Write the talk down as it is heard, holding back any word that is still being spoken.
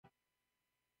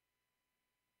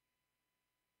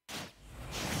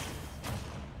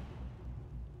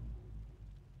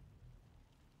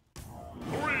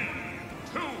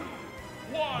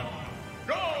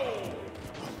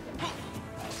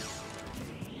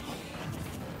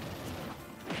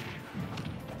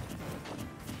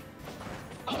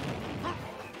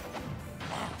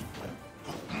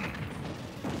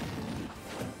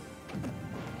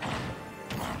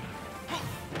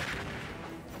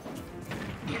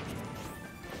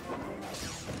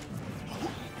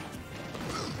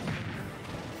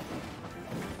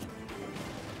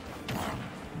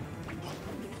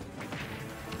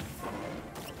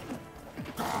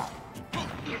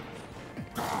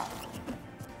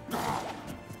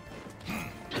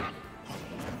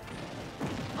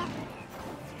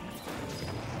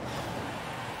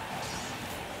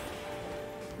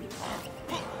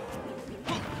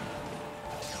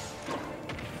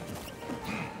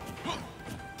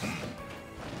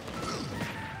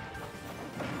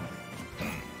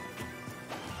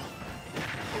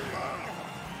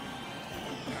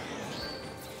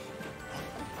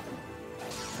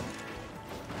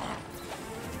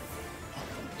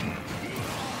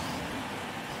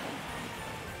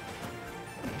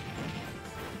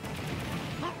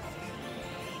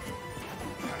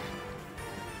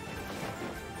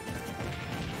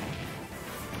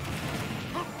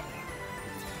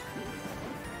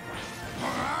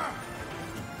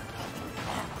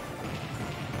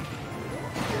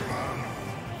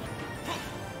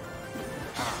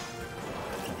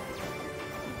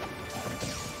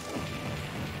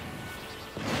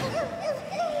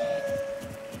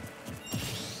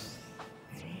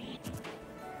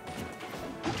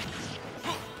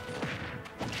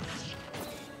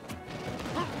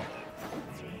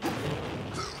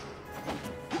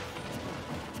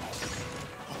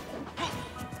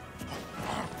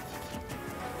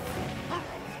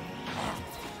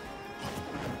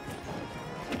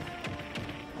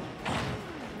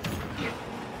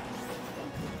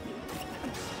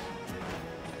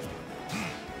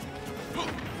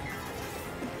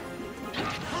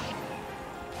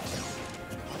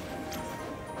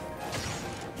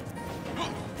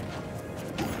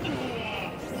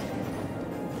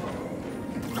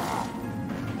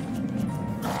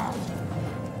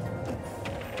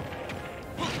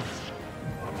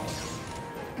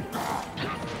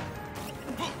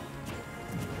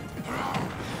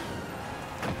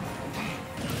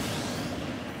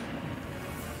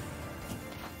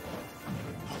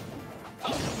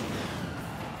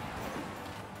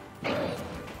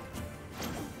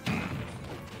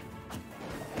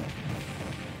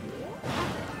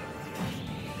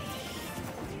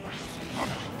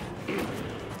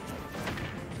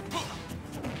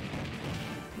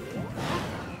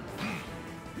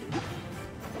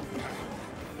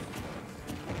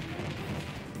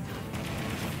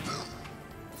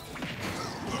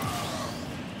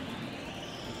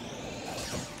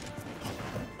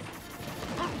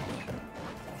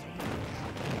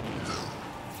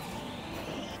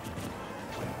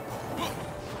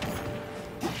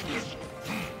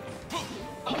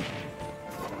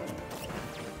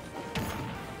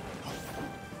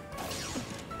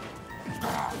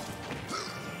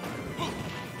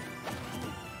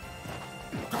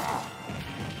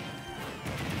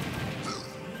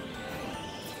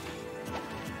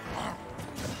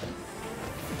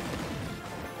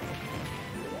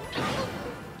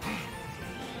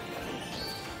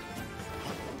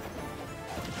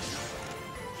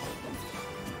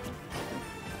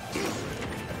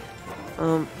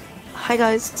Hi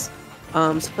guys.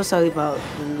 So sorry about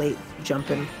the late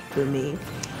jumping for me.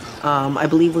 I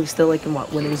believe we're still like in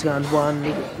what winnings round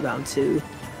 1, round 2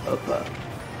 of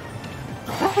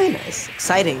very nice,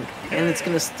 exciting, and it's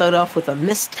gonna start off with a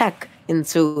missed tech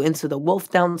into the Wolf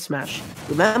down smash.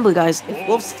 Remember, guys, if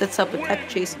Wolf sets up a tech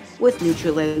chase with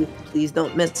neutral aid, please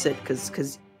don't miss it,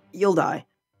 cause you'll die.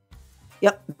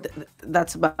 Yep,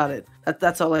 that's about it.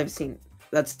 That's all I've seen.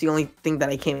 That's the only thing that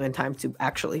I came in time to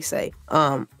actually say.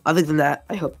 Other than that,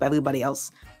 I hope everybody else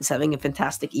is having a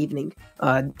fantastic evening.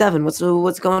 Devin, what's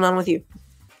going on with you?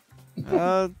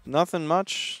 Nothing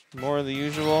much. More of the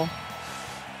usual.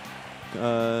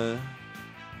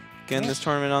 Getting this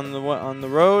tournament on the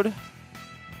road.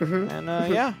 And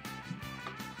yeah.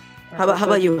 How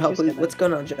about you? What's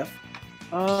going on, Jeff?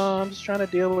 I'm just trying to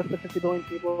deal with the 50 billion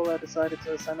people that decided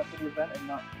to sign up for the event and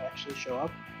not actually show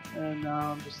up. And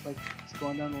just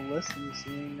going down the list and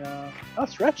seeing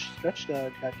Stretch got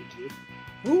YouTube.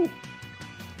 Ooh.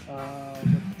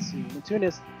 Let's see.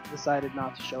 Mewtwo decided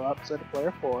not to show up, so the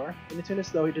player 4. And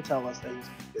Mewtwo, though, he did tell us that he was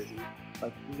busy,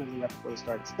 like literally right before the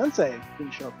start. Sensei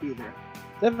didn't show up either.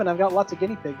 Devin, I've got lots of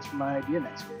guinea pigs for my idea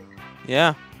next week.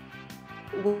 Yeah.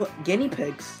 Guinea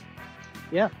pigs?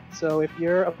 Yeah. So if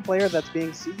you're a player that's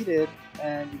being seeded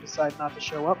and you decide not to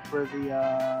show up for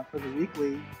the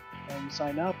weekly, and you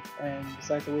sign up and you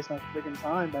decide to waste my friggin'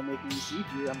 time by making me seed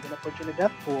you, I'm gonna put you in a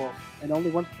death pool, and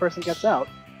only one person gets out.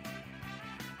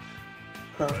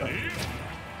 So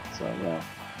yeah,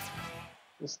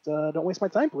 just don't waste my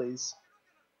time, please.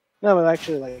 No, but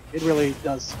actually, it really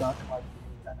does suck. Like,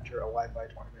 you enter a Wi-Fi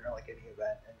tournament or any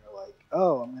event, and you're like,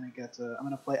 oh, I'm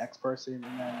gonna play X person,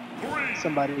 and then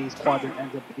somebody's quadrant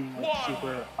ends up being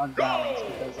super unbalanced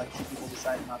because two people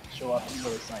decided not to show up and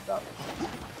really signed up.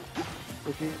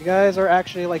 If you guys are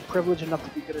actually privileged enough to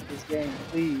be good at this game,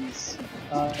 please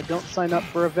don't sign up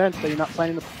for events that you're not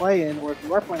planning to play in, or if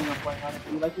you are planning on playing on it,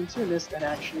 be like Mewtwo and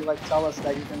actually tell us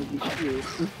that you're going to beat you.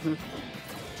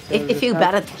 If you're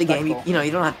bad at the game, you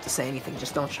don't have to say anything.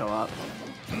 Just don't show up.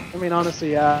 I mean,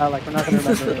 honestly, yeah. We're not going to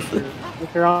remember it.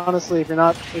 If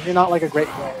you're not a great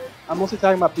player. I'm mostly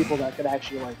talking about people that could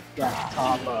actually get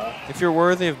top. If you're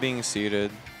worthy of being seeded.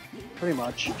 Pretty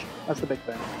much. That's the big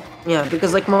thing. Yeah,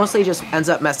 because mostly just ends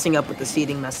up messing up with the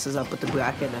seeding, messes up with the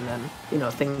bracket, and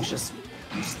then things just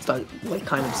start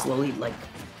kind of slowly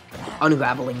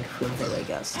unraveling from there, I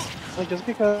guess. Just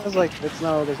because there's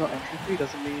no entry fee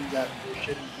doesn't mean that there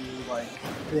shouldn't be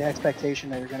the expectation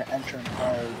that you're gonna enter and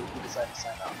play if you decide to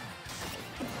sign up.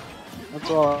 That's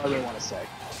all I really want to say.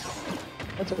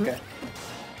 That's okay.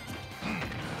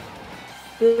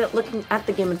 Looking at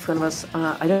the game in front of us,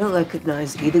 I don't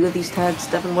recognize either of these tags.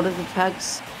 Devin, what are the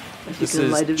tags? This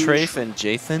is Trafe and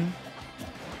Jthen.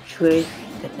 Trafe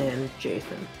and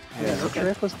Jthen. Yeah, so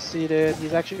Trafe was seated.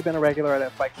 He's actually been a regular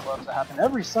at Fight Clubs that happen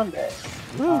every Sunday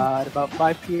at about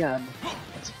 5 p.m.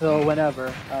 until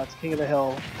whenever. It's King of the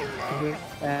Hill.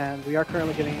 And we are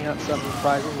currently giving out some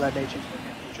prizes that may change in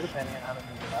the future depending on how they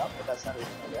move it out, but that's not even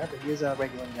there. But he is a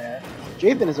regular there.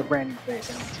 Jthen is a brand new face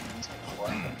I haven't seen before.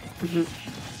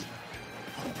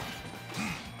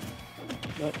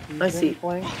 But he's been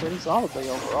playing pretty solidly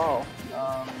overall.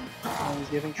 And he's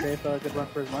giving Trafe a good run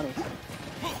for his money.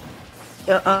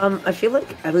 Yeah, I feel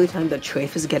like every time that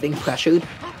Trafe is getting pressured,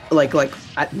 like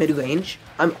at mid range,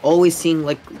 I'm always seeing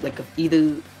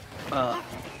either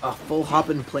a full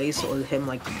hop in place or him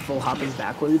full hopping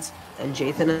backwards. And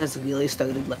Jthen has really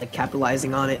started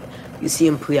capitalizing on it. You see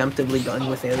him preemptively going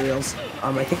with aerials.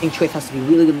 I think Trafe has to be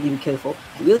really careful.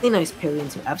 Really nice parry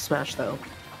into F smash though.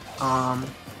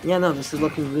 Yeah, no, this is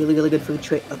looking really good for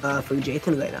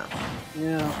Jthen right now.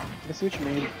 Yeah, I see what you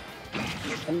mean.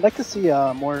 I'd like to see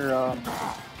more,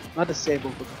 not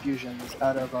disabled, but confusions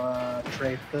out of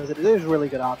Trafe, because it is a really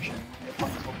good option. Your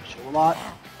opponents will show a lot.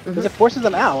 Because it forces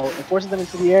them out, it forces them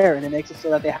into the air, and it makes it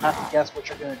so that they have to guess what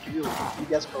you're going to do. If you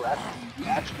guess correctly, you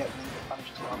actually get really good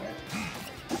punishes from it.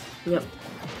 Yep.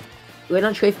 Right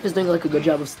now, Trafe is doing a good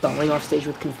job of stalling off stage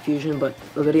with confusion, but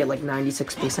already at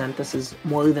 96%. This is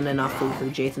more than enough for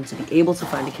Jthen to be able to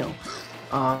find a kill.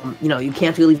 You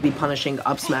can't really be punishing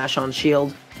up smash on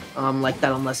shield like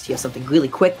that unless you have something really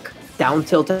quick. Down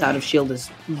tilt out of shield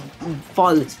is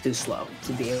far too slow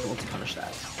to be able to punish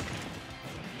that.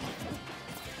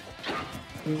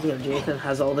 Jthen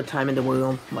has all the time in the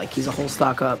world. He's a whole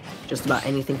stock up. Just about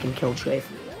anything can kill Trafe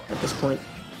at this point.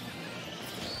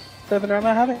 Devin, am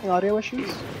I having audio issues?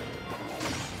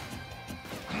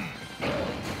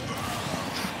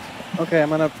 Okay, I'm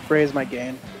gonna raise my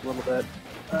gain a little bit.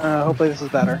 Hopefully this is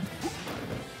better.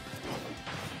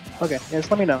 Okay, yeah,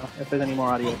 just let me know if there's any more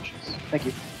audio issues. Thank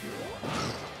you.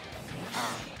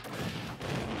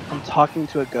 I'm talking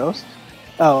to a ghost?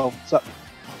 Oh, so...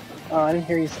 Oh, I didn't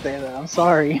hear you say that. I'm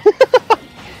sorry.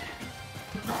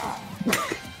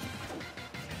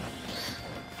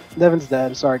 Devon's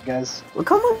dead. Sorry, guys. Look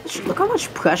how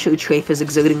much pressure Trafe is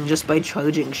exerting just by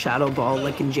charging Shadow Ball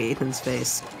like in Jthen's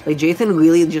face. Like Jthen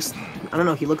really just, I don't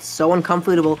know, he looked so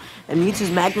uncomfortable, and Mewtwo's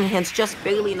Magnet Hand's just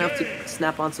barely enough to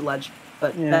snap onto ledge.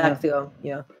 But back throw,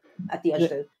 yeah, at the edge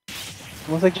there.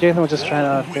 Looks like Jthen was just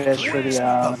trying to fish for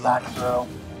the back throw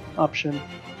option.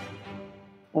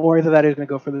 Or either that, he was going to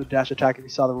go for the dash attack if he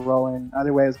saw the roll in.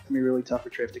 Either way, it's going to be really tough for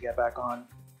Trafe to get back on.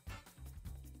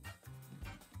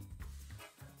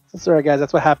 Sorry guys,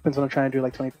 that's what happens when I'm trying to do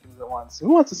like 20 things at once. Who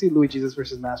wants to see Luigi's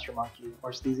versus Master Monkey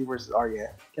or Steezy versus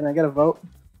Arya? Can I get a vote?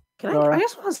 I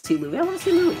just want to see Louie. I want to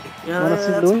see Louie.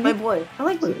 That's my boy. I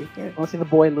like Louie. Yeah. I want to see the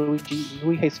boy Louis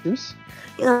Jesus.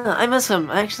 Yeah, I miss him.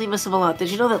 I actually miss him a lot.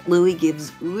 Did you know that Louie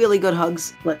gives really good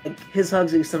hugs? Like his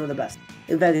hugs are some of the best.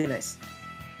 It's very nice.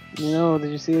 You know,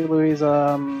 did you see Louis'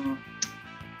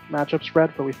 matchup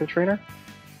spread for Wii Fit Trainer?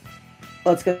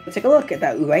 Let's go take a look at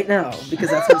that right now because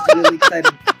that sounds really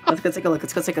exciting. Let's go take a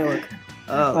look.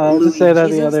 I'll just say that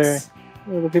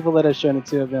the people that have shown it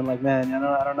to have been like, man,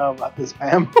 I don't know about this,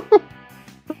 fam.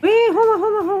 Wait,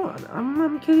 hold on.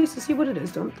 I'm curious to see what it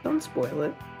is. Don't spoil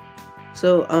it.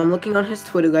 So I'm looking on his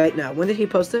Twitter right now. When did he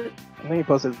post it? I think he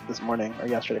posted it this morning or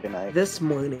yesterday night. This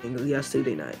morning or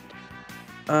yesterday night.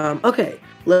 Okay,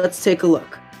 let's take a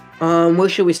look. Where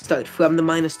should we start? From the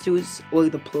 -2s or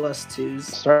the +2s?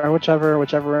 Start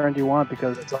whichever end you want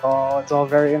because it's all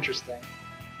very interesting.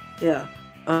 Yeah.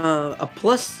 A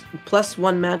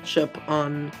 +1 matchup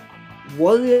on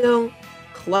Wario,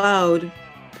 Cloud,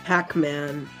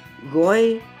 Pac-Man,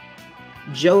 Roy,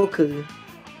 Joker,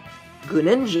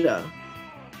 Greninja.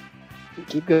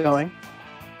 Keep going.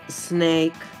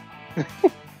 Snake,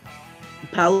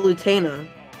 Palutena,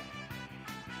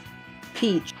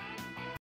 Peach,